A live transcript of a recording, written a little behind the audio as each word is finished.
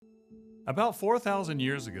About 4,000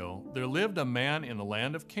 years ago, there lived a man in the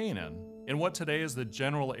land of Canaan, in what today is the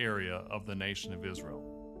general area of the nation of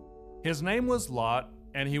Israel. His name was Lot,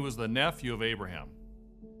 and he was the nephew of Abraham.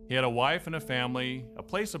 He had a wife and a family, a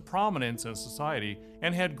place of prominence in society,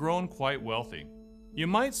 and had grown quite wealthy. You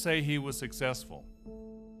might say he was successful.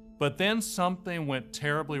 But then something went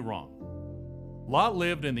terribly wrong. Lot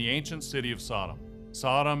lived in the ancient city of Sodom.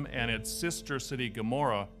 Sodom and its sister city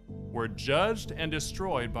Gomorrah were judged and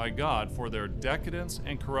destroyed by God for their decadence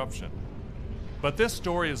and corruption. But this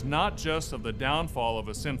story is not just of the downfall of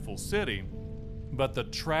a sinful city, but the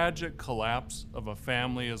tragic collapse of a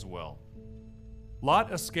family as well.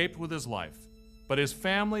 Lot escaped with his life, but his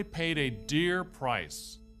family paid a dear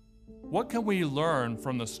price. What can we learn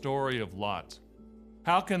from the story of Lot?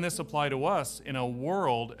 How can this apply to us in a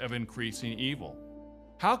world of increasing evil?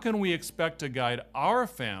 How can we expect to guide our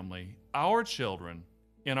family, our children,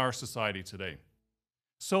 in our society today?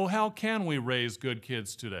 So how can we raise good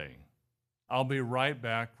kids today? I'll be right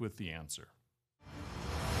back with the answer.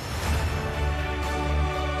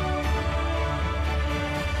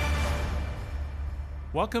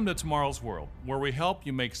 Welcome to Tomorrow's World, where we help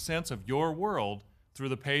you make sense of your world through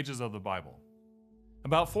the pages of the Bible.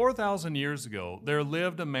 About 4,000 years ago, there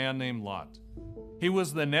lived a man named Lot. He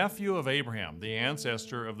was the nephew of Abraham, the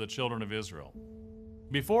ancestor of the children of Israel.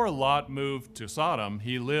 Before Lot moved to Sodom,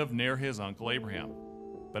 he lived near his uncle Abraham.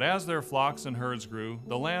 But as their flocks and herds grew,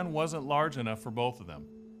 the land wasn't large enough for both of them,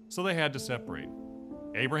 so they had to separate.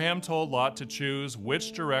 Abraham told Lot to choose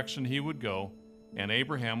which direction he would go, and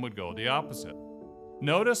Abraham would go the opposite.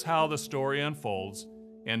 Notice how the story unfolds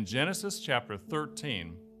in Genesis chapter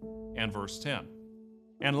 13 and verse 10.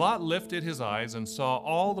 And Lot lifted his eyes and saw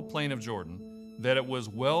all the plain of Jordan, that it was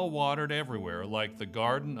well watered everywhere, like the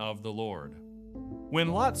garden of the Lord. When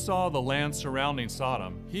Lot saw the land surrounding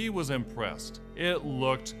Sodom, he was impressed. It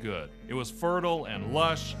looked good. It was fertile and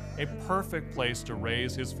lush, a perfect place to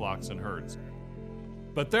raise his flocks and herds.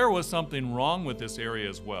 But there was something wrong with this area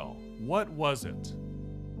as well. What was it?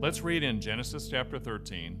 Let's read in Genesis chapter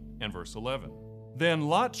 13 and verse 11. Then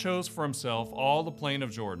Lot chose for himself all the plain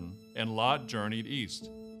of Jordan, and Lot journeyed east.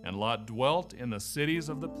 And Lot dwelt in the cities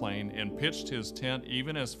of the plain and pitched his tent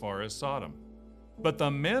even as far as Sodom. But the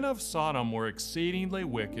men of Sodom were exceedingly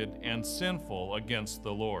wicked and sinful against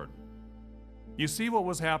the Lord. You see what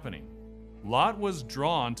was happening? Lot was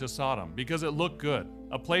drawn to Sodom because it looked good,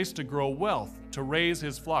 a place to grow wealth, to raise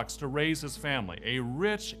his flocks, to raise his family, a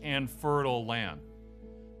rich and fertile land.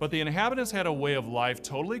 But the inhabitants had a way of life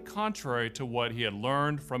totally contrary to what he had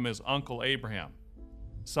learned from his uncle Abraham.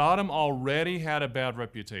 Sodom already had a bad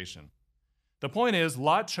reputation. The point is,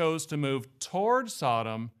 Lot chose to move toward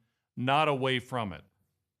Sodom, not away from it.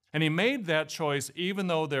 And he made that choice even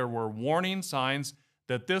though there were warning signs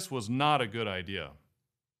that this was not a good idea.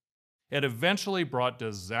 It eventually brought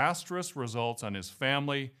disastrous results on his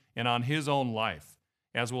family and on his own life,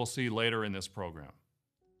 as we'll see later in this program.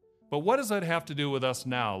 But what does that have to do with us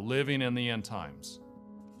now, living in the end times?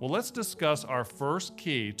 Well, let's discuss our first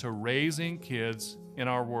key to raising kids in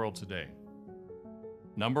our world today.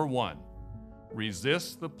 Number one,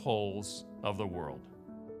 resist the pulls of the world.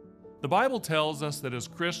 The Bible tells us that as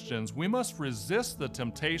Christians, we must resist the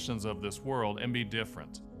temptations of this world and be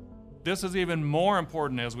different. This is even more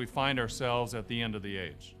important as we find ourselves at the end of the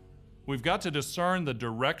age. We've got to discern the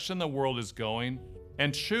direction the world is going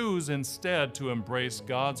and choose instead to embrace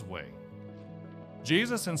God's way.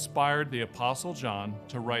 Jesus inspired the Apostle John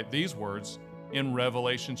to write these words in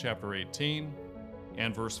Revelation chapter 18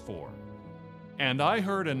 and verse 4. And I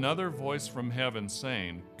heard another voice from heaven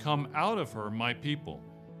saying, Come out of her, my people,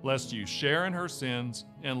 lest you share in her sins,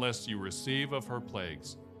 and lest you receive of her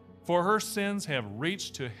plagues. For her sins have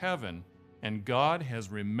reached to heaven, and God has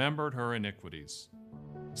remembered her iniquities.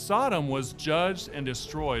 Sodom was judged and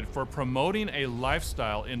destroyed for promoting a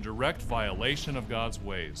lifestyle in direct violation of God's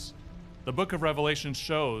ways. The book of Revelation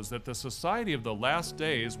shows that the society of the last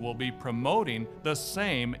days will be promoting the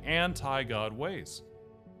same anti-God ways.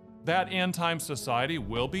 That end-time society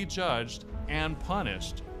will be judged and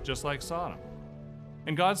punished, just like Sodom.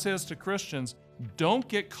 And God says to Christians, don't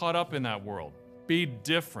get caught up in that world. Be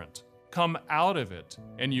different. Come out of it,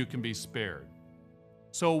 and you can be spared.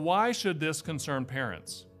 So why should this concern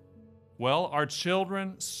parents? Well, our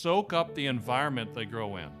children soak up the environment they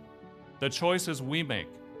grow in. The choices we make,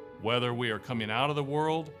 whether we are coming out of the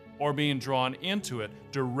world or being drawn into it,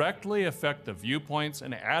 directly affect the viewpoints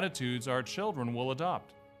and attitudes our children will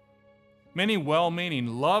adopt. Many well-meaning,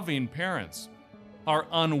 loving parents are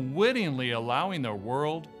unwittingly allowing their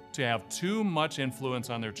world to have too much influence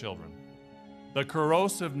on their children. The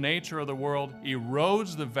corrosive nature of the world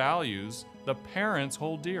erodes the values the parents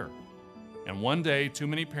hold dear. And one day, too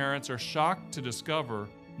many parents are shocked to discover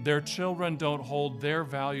their children don't hold their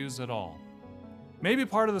values at all. Maybe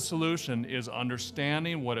part of the solution is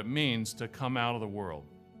understanding what it means to come out of the world.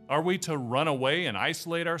 Are we to run away and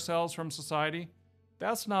isolate ourselves from society?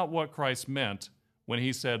 That's not what Christ meant when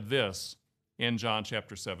he said this in John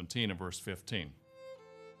chapter 17 and verse 15.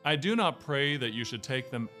 I do not pray that you should take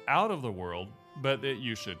them out of the world, but that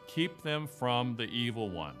you should keep them from the evil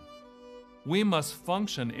one. We must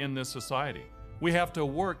function in this society. We have to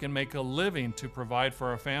work and make a living to provide for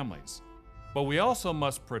our families. But we also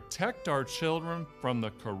must protect our children from the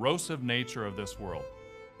corrosive nature of this world.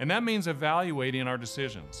 And that means evaluating our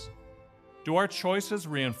decisions. Do our choices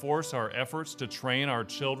reinforce our efforts to train our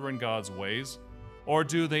children God's ways? Or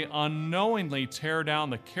do they unknowingly tear down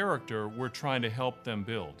the character we're trying to help them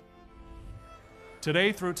build?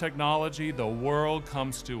 Today, through technology, the world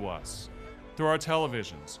comes to us. Through our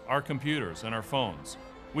televisions, our computers, and our phones,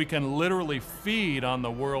 we can literally feed on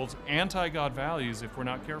the world's anti-God values if we're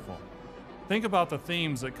not careful. Think about the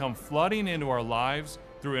themes that come flooding into our lives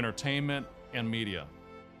through entertainment and media.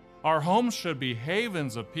 Our homes should be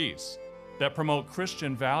havens of peace that promote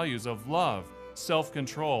Christian values of love,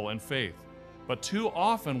 self-control, and faith. But too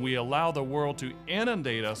often we allow the world to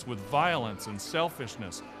inundate us with violence and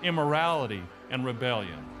selfishness, immorality, and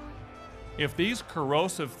rebellion. If these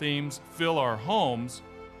corrosive themes fill our homes,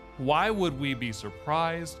 why would we be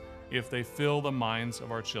surprised if they fill the minds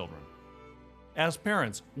of our children? As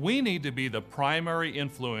parents, we need to be the primary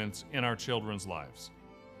influence in our children's lives.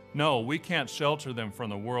 No, we can't shelter them from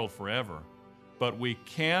the world forever, but we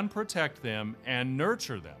can protect them and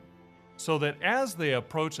nurture them so that as they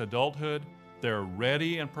approach adulthood, they're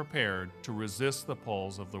ready and prepared to resist the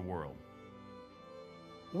pulls of the world.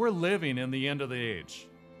 We're living in the end of the age.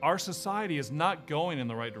 Our society is not going in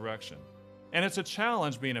the right direction, and it's a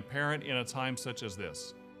challenge being a parent in a time such as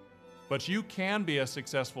this. But you can be a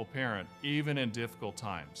successful parent even in difficult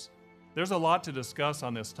times. There's a lot to discuss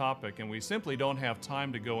on this topic, and we simply don't have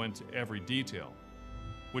time to go into every detail,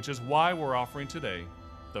 which is why we're offering today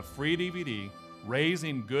the free DVD,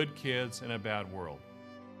 Raising Good Kids in a Bad World.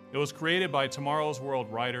 It was created by Tomorrow's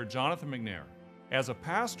World writer Jonathan McNair. As a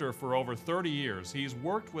pastor for over 30 years, he's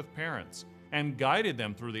worked with parents and guided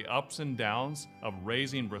them through the ups and downs of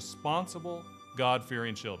raising responsible,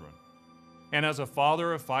 God-fearing children. And as a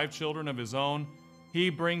father of 5 children of his own, he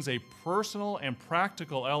brings a personal and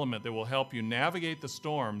practical element that will help you navigate the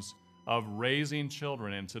storms of raising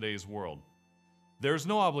children in today's world. There's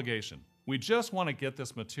no obligation. We just want to get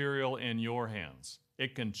this material in your hands.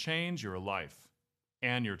 It can change your life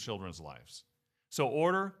and your children's lives. So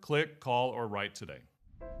order, click, call, or write today.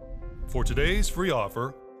 For today's free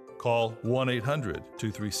offer, call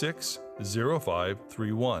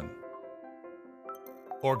 1-800-236-0531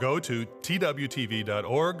 or go to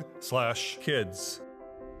twtv.org/kids.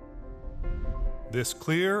 This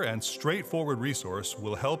clear and straightforward resource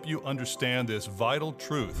will help you understand this vital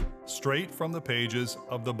truth straight from the pages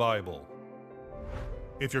of the Bible.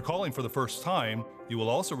 If you're calling for the first time, you will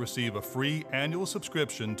also receive a free annual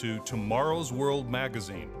subscription to Tomorrow's World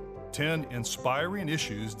magazine, 10 inspiring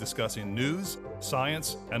issues discussing news,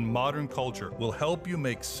 science, and modern culture will help you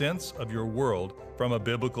make sense of your world from a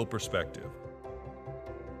biblical perspective.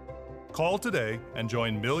 Call today and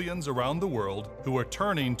join millions around the world who are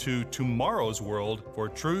turning to Tomorrow's World for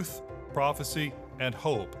truth, prophecy, and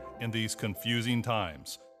hope in these confusing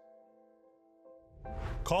times.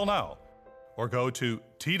 Call now or go to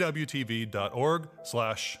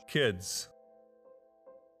twtv.org/kids.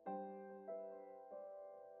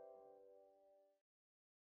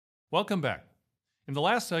 Welcome back. In the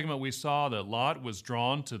last segment, we saw that Lot was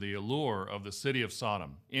drawn to the allure of the city of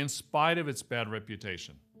Sodom, in spite of its bad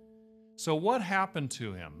reputation. So what happened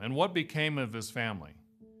to him, and what became of his family?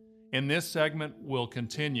 In this segment, we'll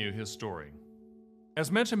continue his story.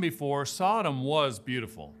 As mentioned before, Sodom was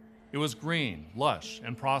beautiful. It was green, lush,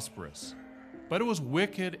 and prosperous. But it was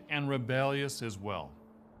wicked and rebellious as well.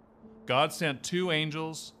 God sent 2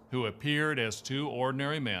 angels who appeared as 2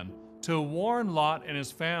 ordinary men to warn Lot and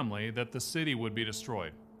his family that the city would be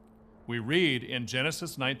destroyed. We read in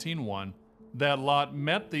Genesis 19:1 that Lot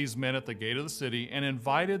met these men at the gate of the city and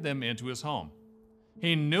invited them into his home.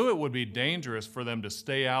 He knew it would be dangerous for them to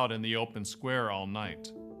stay out in the open square all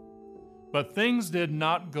night. But things did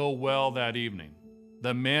not go well that evening.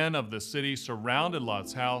 The men of the city surrounded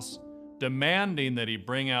Lot's house, demanding that he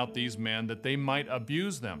bring out these men that they might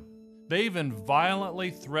abuse them. They even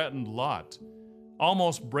violently threatened Lot,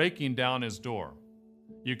 almost breaking down his door.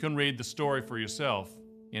 You can read the story for yourself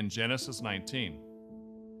in Genesis 19.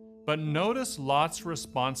 But notice Lot's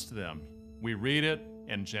response to them. We read it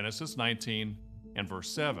in Genesis 19 and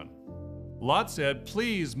verse 7. Lot said,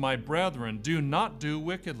 "Please, my brethren, do not do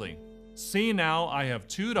wickedly. See now, I have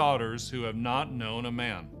 2 daughters who have not known a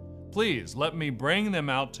man. Please, let me bring them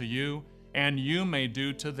out to you, and you may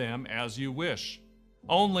do to them as you wish.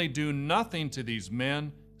 Only do nothing to these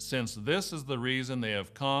men, since this is the reason they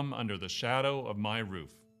have come under the shadow of my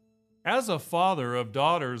roof." As a father of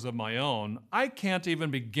daughters of my own, I can't even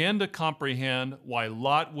begin to comprehend why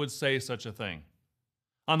Lot would say such a thing.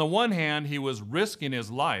 On the one hand, he was risking his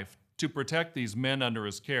life to protect these men under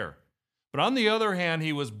his care. But on the other hand,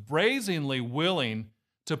 he was brazenly willing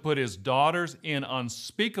to put his daughters in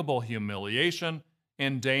unspeakable humiliation,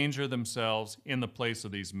 endanger themselves in the place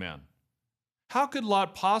of these men. How could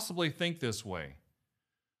Lot possibly think this way?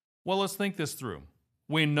 Well, let's think this through.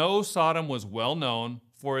 We know Sodom was well known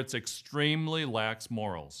for its extremely lax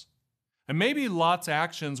morals. And maybe Lot's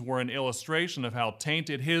actions were an illustration of how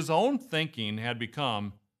tainted his own thinking had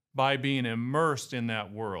become by being immersed in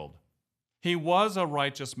that world. He was a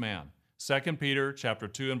righteous man. 2 Peter chapter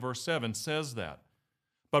 2 and verse 7 says that.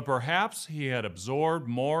 But perhaps he had absorbed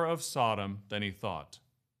more of Sodom than he thought.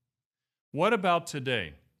 What about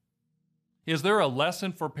today? Is there a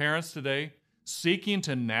lesson for parents today seeking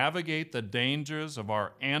to navigate the dangers of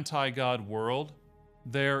our anti-God world?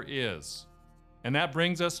 There is. And that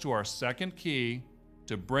brings us to our second key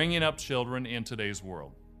to bringing up children in today's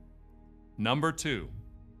world. Number 2,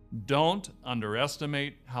 don't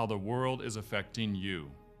underestimate how the world is affecting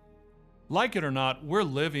you. Like it or not, we're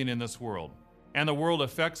living in this world, and the world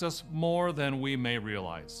affects us more than we may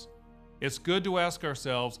realize. It's good to ask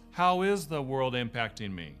ourselves, how is the world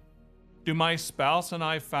impacting me? Do my spouse and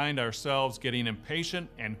I find ourselves getting impatient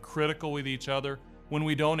and critical with each other when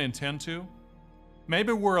we don't intend to?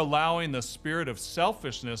 Maybe we're allowing the spirit of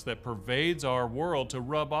selfishness that pervades our world to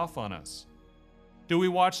rub off on us. Do we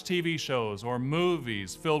watch TV shows or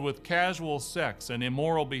movies filled with casual sex and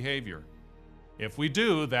immoral behavior? If we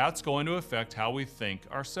do, that's going to affect how we think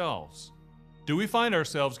ourselves. Do we find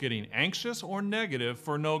ourselves getting anxious or negative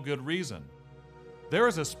for no good reason? There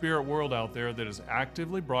is a spirit world out there that is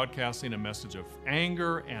actively broadcasting a message of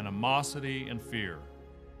anger, animosity, and fear.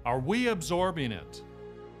 Are we absorbing it?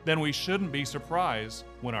 Then we shouldn't be surprised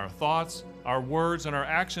when our thoughts, our words, and our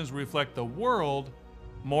actions reflect the world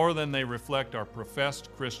more than they reflect our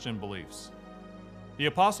professed Christian beliefs. The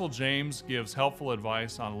Apostle James gives helpful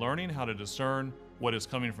advice on learning how to discern what is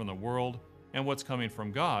coming from the world and what's coming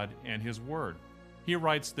from God and His Word. He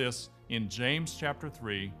writes this in James chapter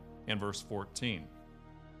 3 and verse 14.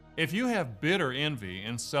 "If you have bitter envy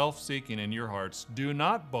and self-seeking in your hearts, do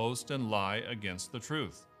not boast and lie against the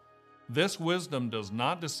truth. This wisdom does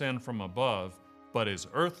not descend from above, but is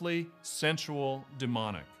earthly, sensual,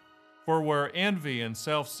 demonic. For where envy and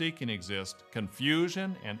self-seeking exist,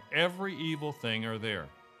 confusion and every evil thing are there.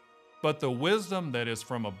 But the wisdom that is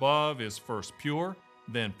from above is first pure,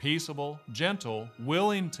 then peaceable, gentle,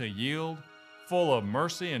 willing to yield, full of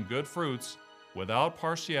mercy and good fruits, without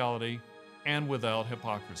partiality and without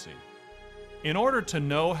hypocrisy." In order to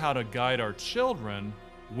know how to guide our children,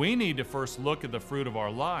 we need to first look at the fruit of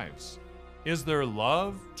our lives. Is there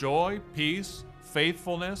love, joy, peace,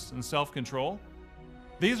 faithfulness, and self-control?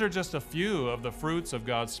 These are just a few of the fruits of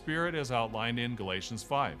God's Spirit as outlined in Galatians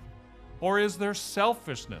 5. Or is there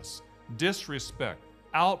selfishness, disrespect,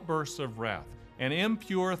 outbursts of wrath, and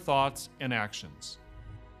impure thoughts and actions?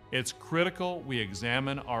 It's critical we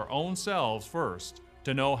examine our own selves first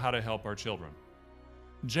to know how to help our children.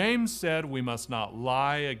 James said we must not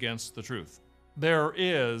lie against the truth. There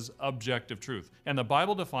is objective truth, and the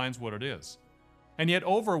Bible defines what it is. And yet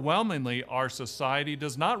overwhelmingly, our society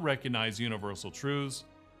does not recognize universal truths,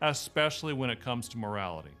 especially when it comes to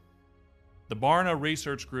morality. The Barna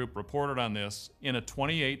Research Group reported on this in a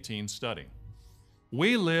 2018 study.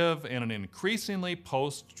 We live in an increasingly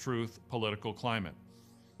post-truth political climate.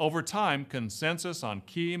 Over time, consensus on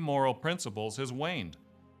key moral principles has waned,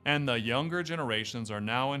 and the younger generations are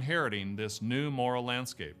now inheriting this new moral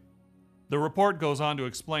landscape. The report goes on to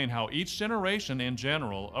explain how each generation in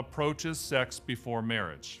general approaches sex before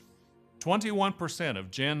marriage. 21%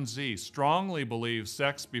 of Gen Z strongly believe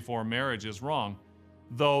sex before marriage is wrong,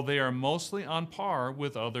 though they are mostly on par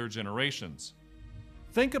with other generations.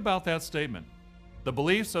 Think about that statement. The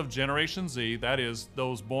beliefs of Generation Z, that is,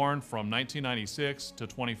 those born from 1996 to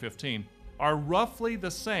 2015, are roughly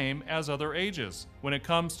the same as other ages when it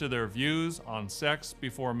comes to their views on sex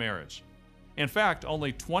before marriage. In fact,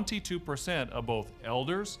 only 22% of both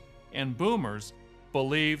elders and boomers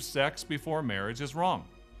believe sex before marriage is wrong.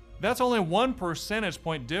 That's only 1 percentage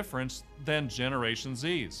point difference than Generation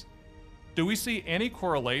Z's. Do we see any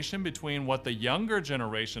correlation between what the younger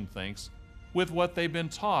generation thinks with what they've been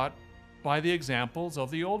taught by the examples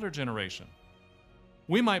of the older generation.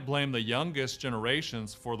 We might blame the youngest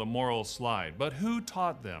generations for the moral slide, but who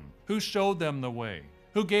taught them? Who showed them the way?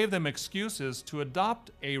 Who gave them excuses to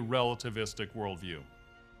adopt a relativistic worldview?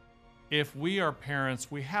 If we are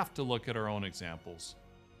parents, we have to look at our own examples.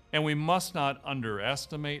 And we must not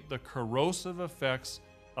underestimate the corrosive effects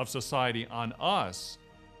of society on us,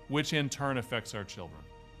 which in turn affects our children.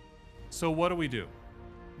 So what do?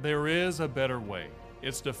 There is a better way.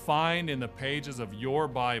 It's defined in the pages of your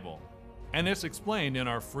Bible, and it's explained in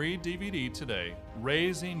our free DVD today,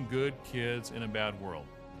 Raising Good Kids in a Bad World.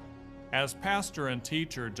 As pastor and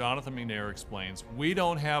teacher Jonathan McNair explains, we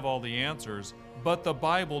don't have all the answers, but the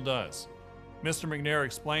Bible does. Mr. McNair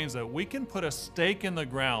explains that we can put a stake in the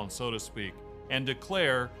ground, so to speak, and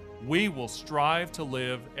declare we will strive to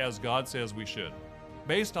live as God says we should,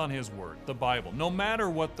 based on His Word, the Bible, no matter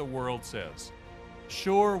what the world says.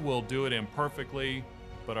 Sure, we'll do it imperfectly,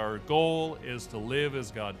 but our goal is to live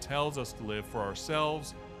as God tells us to live for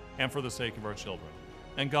ourselves and for the sake of our children.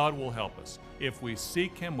 And God will help us if we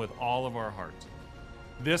seek Him with all of our heart.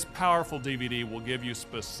 This powerful DVD will give you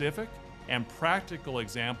specific and practical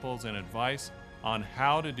examples and advice on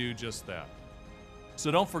how to do just that.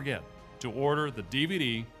 So don't forget to order the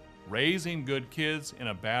DVD, Raising Good Kids in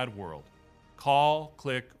a Bad World. Call,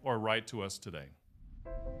 click, or write to us today.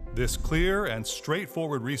 This clear and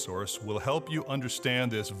straightforward resource will help you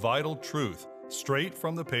understand this vital truth straight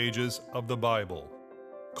from the pages of the Bible.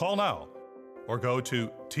 Call now or go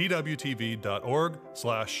to twtv.org/kids.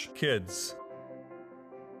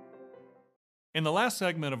 In the last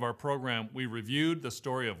segment of our program, we reviewed the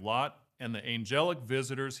story of Lot and the angelic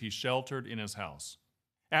visitors he sheltered in his house.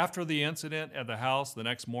 After the incident at the house the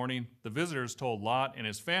next morning, the visitors told Lot and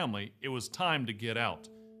his family it was time to get out.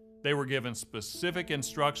 They were given specific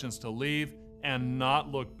instructions to leave and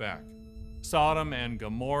not look back. Sodom and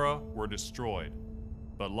Gomorrah were destroyed.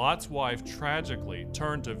 But Lot's wife tragically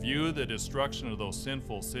turned to view the destruction of those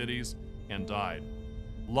sinful cities and died.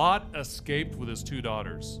 Lot escaped with his 2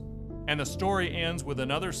 daughters. And the story ends with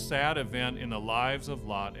another sad event in the lives of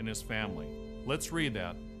Lot and his family. Let's read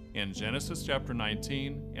that in Genesis chapter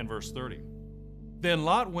 19 and verse 30. Then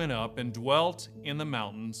Lot went up and dwelt in the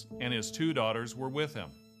mountains, and his 2 daughters were with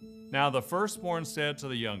him. Now the firstborn said to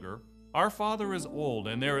the younger, Our father is old,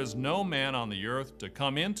 and there is no man on the earth to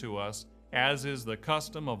come in to us, as is the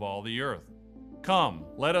custom of all the earth. Come,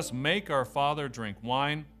 let us make our father drink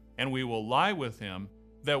wine, and we will lie with him,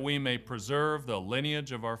 that we may preserve the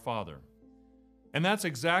lineage of our father. And that's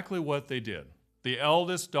exactly what they did. The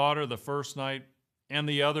eldest daughter the first night, and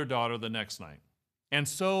the other daughter the next night. And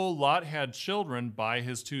so Lot had children by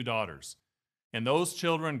his 2 daughters. And those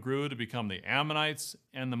children grew to become the Ammonites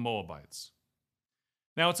and the Moabites.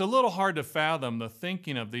 Now it's a little hard to fathom the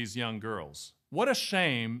thinking of these young girls. What a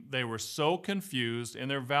shame they were so confused in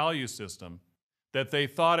their value system that they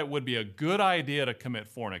thought it would be a good idea to commit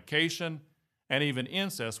fornication and even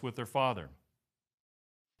incest with their father.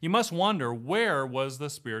 You must wonder, where was the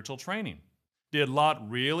spiritual training? Did Lot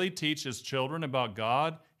really teach his children about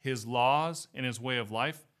God, His laws, and His way of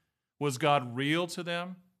life? Was God real to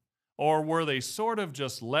them? Or were they sort of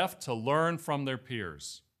just left to learn from their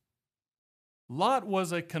peers? Lot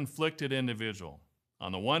was a conflicted individual.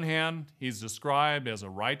 On the one hand, he's described as a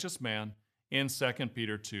righteous man in 2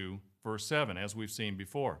 Peter 2, verse 7, as we've seen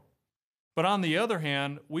before. But on the other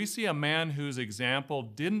hand, we see a man whose example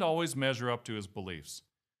didn't always measure up to his beliefs.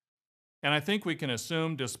 And I think we can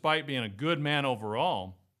assume, despite being a good man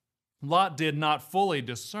overall, Lot did not fully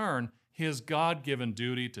discern his God-given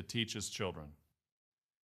duty to teach his children.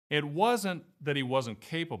 It wasn't that he wasn't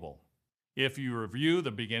capable. If you review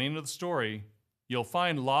the beginning of the story, you'll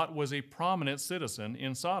find Lot was a prominent citizen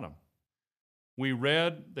in Sodom. We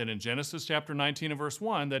read that in Genesis chapter 19 and verse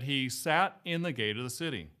 1 that he sat in the gate of the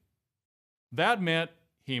city. That meant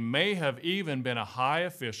he may have even been a high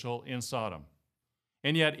official in Sodom.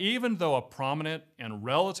 And yet, even though a prominent and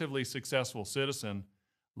relatively successful citizen,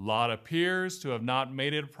 Lot appears to have not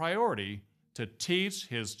made it a priority to teach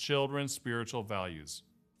his children spiritual values.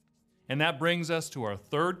 And that brings us to our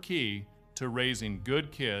third key to raising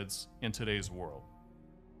good kids in today's world.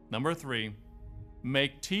 Number 3,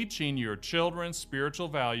 make teaching your children spiritual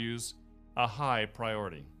values a high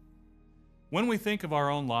priority. When we think of our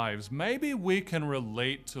own lives, maybe we can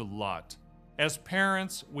relate to Lot. As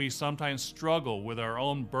parents, we sometimes struggle with our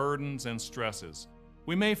own burdens and stresses.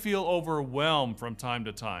 We may feel overwhelmed from time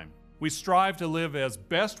to time. We strive to live as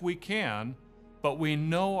best we can, but we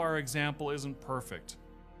know our example isn't perfect.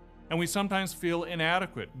 And we sometimes feel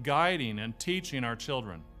inadequate guiding and teaching our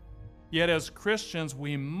children. Yet as Christians,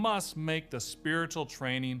 we must make the spiritual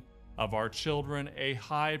training of our children a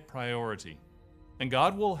high priority, and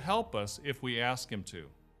God will help us if we ask Him to.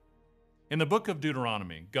 In the book of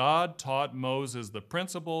Deuteronomy, God taught Moses the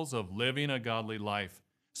principles of living a godly life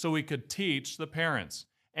so he could teach the parents,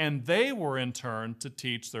 and they were in turn to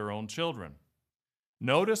teach their own children.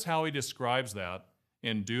 Notice how he describes that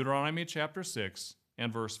in Deuteronomy chapter 6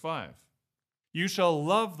 and verse 5. You shall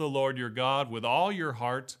love the Lord your God with all your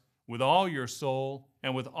heart, with all your soul,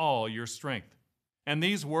 and with all your strength. And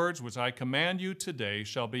these words which I command you today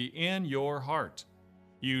shall be in your heart.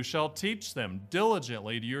 You shall teach them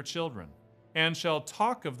diligently to your children, and shall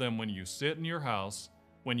talk of them when you sit in your house,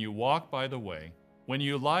 when you walk by the way, when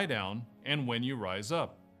you lie down, and when you rise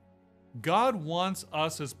up. God wants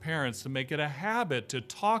us as parents to make it a habit to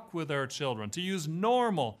talk with our children, to use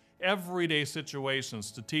normal, everyday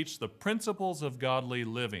situations to teach the principles of godly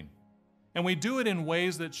living. And we do it in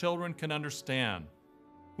ways that children can understand.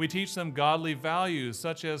 We teach them godly values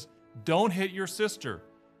such as don't hit your sister,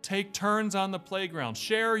 take turns on the playground,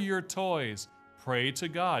 share your toys, pray to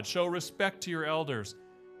God, show respect to your elders,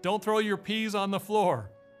 don't throw your peas on the floor.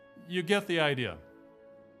 You get the idea.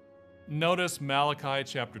 Notice Malachi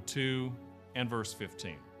chapter 2 and verse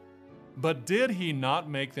 15. But did he not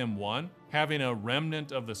make them one, having a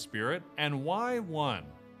remnant of the Spirit? And why one?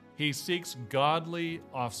 He seeks godly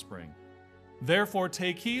offspring. Therefore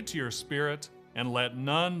take heed to your spirit, and let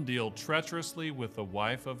none deal treacherously with the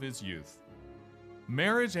wife of his youth.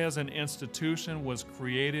 Marriage as an institution was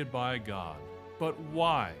created by God. But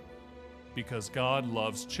why? Because God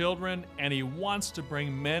loves children, and He wants to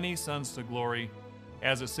bring many sons to glory,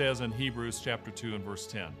 as it says in Hebrews chapter 2 and verse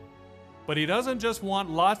 10. But He doesn't just want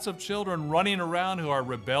lots of children running around who are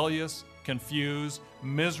rebellious, confused,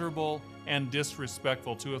 miserable, and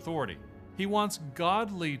disrespectful to authority. He wants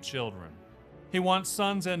godly children. He wants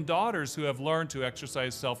sons and daughters who have learned to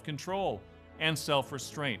exercise self-control and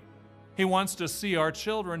self-restraint. He wants to see our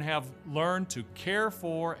children have learned to care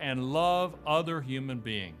for and love other human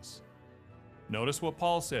beings. Notice what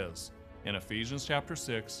Paul says in Ephesians chapter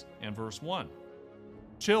 6 and verse 1.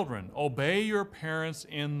 Children, obey your parents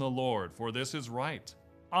in the Lord, for this is right.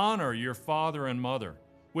 Honor your father and mother,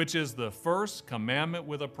 which is the first commandment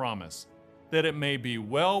with a promise, that it may be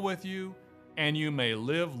well with you and you may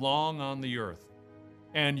live long on the earth.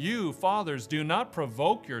 And you, fathers, do not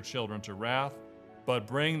provoke your children to wrath, but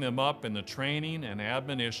bring them up in the training and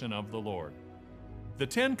admonition of the Lord. The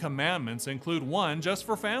 10 Commandments include one just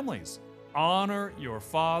for families. Honor your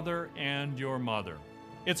father and your mother.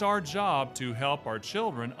 It's our job to help our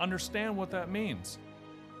children understand what that means.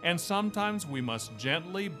 And sometimes we must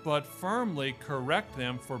gently but firmly correct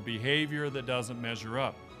them for behavior that doesn't measure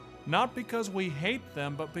up. Not because we hate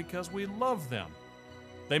them, but because we love them.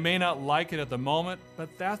 They may not like it at the moment, but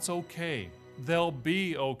that's okay. They'll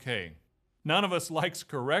be okay. None of us likes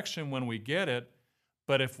correction when we get it,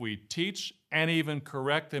 but if we teach and even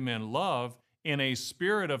correct them in love, in a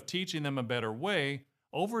spirit of teaching them a better way,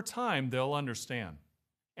 over time they'll understand.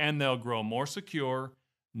 And they'll grow more secure,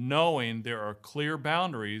 knowing there are clear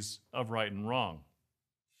boundaries of right and wrong.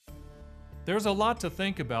 There's a lot to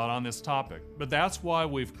think about on this topic, but that's why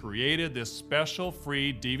we've created this special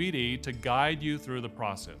free DVD to guide you through the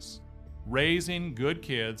process. Raising Good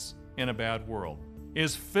Kids in a Bad World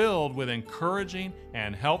is filled with encouraging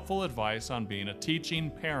and helpful advice on being a teaching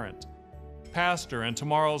parent. Pastor and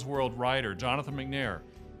Tomorrow's World writer Jonathan McNair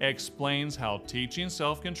explains how teaching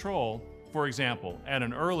self-control, for example, at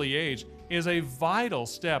an early age, is a vital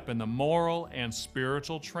step in the moral and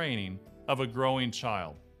spiritual training of a growing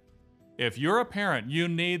child. If you're a parent, you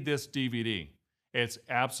need this DVD. It's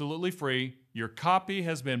absolutely free. Your copy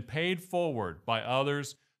has been paid forward by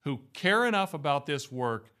others who care enough about this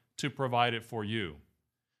work to provide it for you.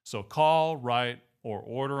 So call, write, or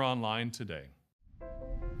order online today.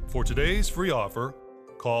 For today's free offer,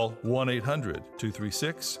 call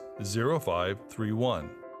 1-800-236-0531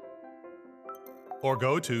 or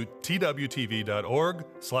go to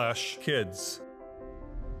twtv.org/kids.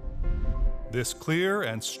 This clear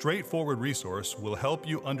and straightforward resource will help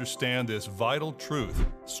you understand this vital truth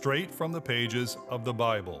straight from the pages of the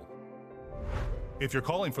Bible. If you're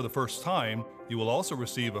calling for the first time, you will also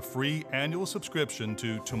receive a free annual subscription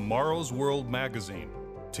to Tomorrow's World magazine.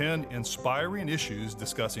 10 inspiring issues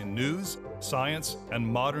discussing news, science, and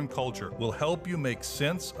modern culture will help you make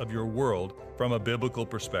sense of your world from a biblical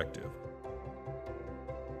perspective.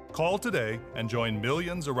 Call today and join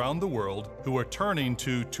millions around the world who are turning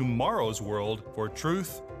to Tomorrow's World for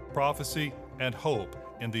truth, prophecy, and hope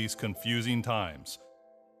in these confusing times.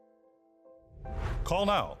 Call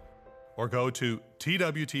now or go to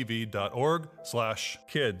twtv.org/kids.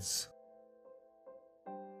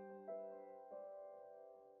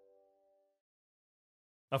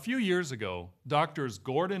 A few years ago, Doctors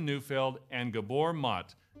Gordon Neufeld and Gabor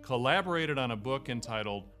Mott collaborated on a book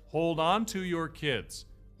entitled Hold On to Your Kids: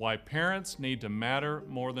 Why Parents Need to Matter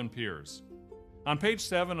More Than Peers. On page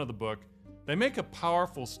 7 of the book, they make a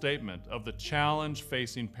powerful statement of the challenge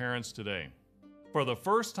facing parents today. For the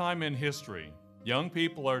first time in history, young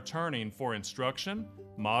people are turning for instruction,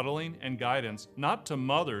 modeling, and guidance not to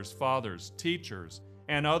mothers, fathers, teachers,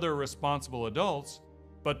 and other responsible adults,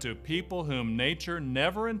 but to people whom nature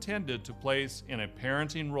never intended to place in a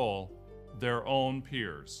parenting role, their own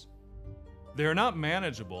peers. They are not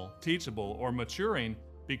manageable, teachable, or maturing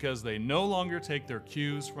because they no longer take their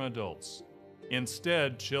cues from adults.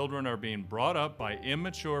 Instead, children are being brought up by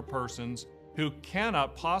immature persons who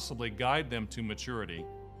cannot possibly guide them to maturity.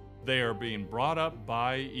 They are being brought up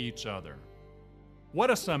by each other.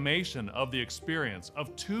 What a summation of the experience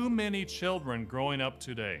of too many children growing up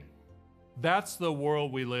today. That's the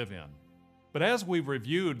world we live in. But as we've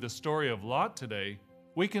reviewed the story of Lot today,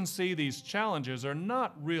 we can see these challenges are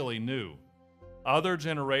not really new. Other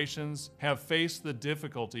generations have faced the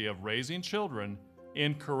difficulty of raising children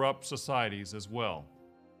in corrupt societies as well.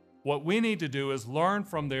 What we need to do is learn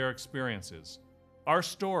from their experiences. Our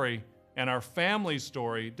story and our family's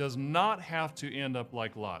story does not have to end up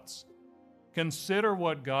like Lot's. Consider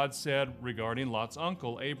what God said regarding Lot's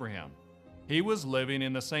uncle, Abraham. He was living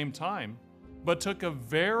in the same time, but took a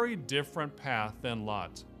very different path than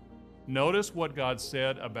Lot. Notice what God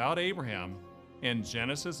said about Abraham in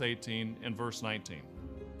Genesis 18 and verse 19.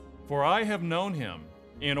 For I have known him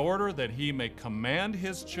in order that he may command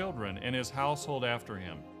his children and his household after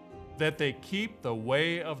him, that they keep the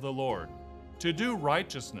way of the Lord, to do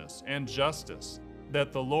righteousness and justice,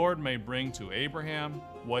 that the Lord may bring to Abraham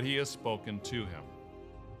what he has spoken to him.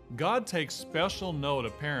 God takes special note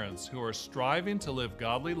of parents who are striving to live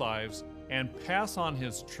godly lives and pass on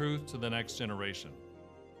his truth to the next generation.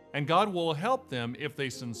 And God will help them if they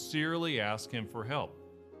sincerely ask him for help.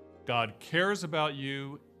 God cares about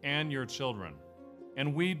you and your children,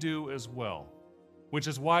 and we do as well, which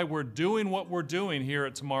is why we're doing what we're doing here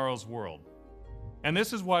at Tomorrow's World. And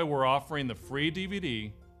this is why we're offering the free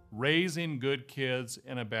DVD, Raising Good Kids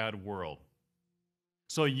in a Bad World,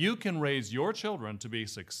 so you can raise your children to be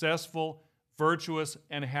successful, virtuous,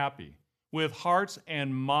 and happy, with hearts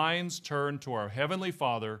and minds turned to our Heavenly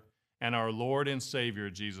Father and our Lord and Savior,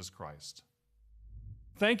 Jesus Christ.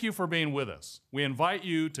 Thank you for being with us. We invite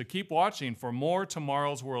you to keep watching for more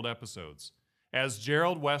Tomorrow's World episodes, as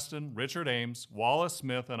Gerald Weston, Richard Ames, Wallace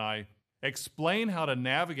Smith, and I explain how to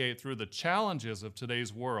navigate through the challenges of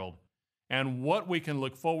today's world and what we can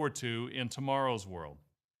look forward to in tomorrow's world.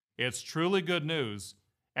 It's truly good news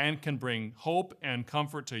and can bring hope and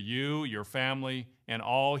comfort to you, your family, and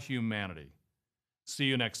all humanity. See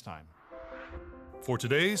you next time. For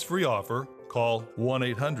today's free offer, call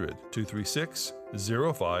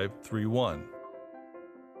 1-800-236-0531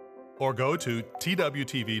 or go to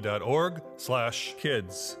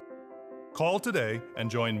twtv.org/kids. Call today and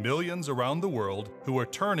join millions around the world who are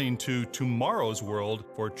turning to Tomorrow's World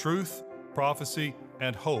for truth, prophecy,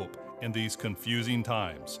 and hope in these confusing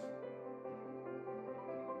times.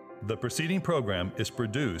 The preceding program is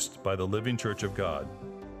produced by the Living Church of God.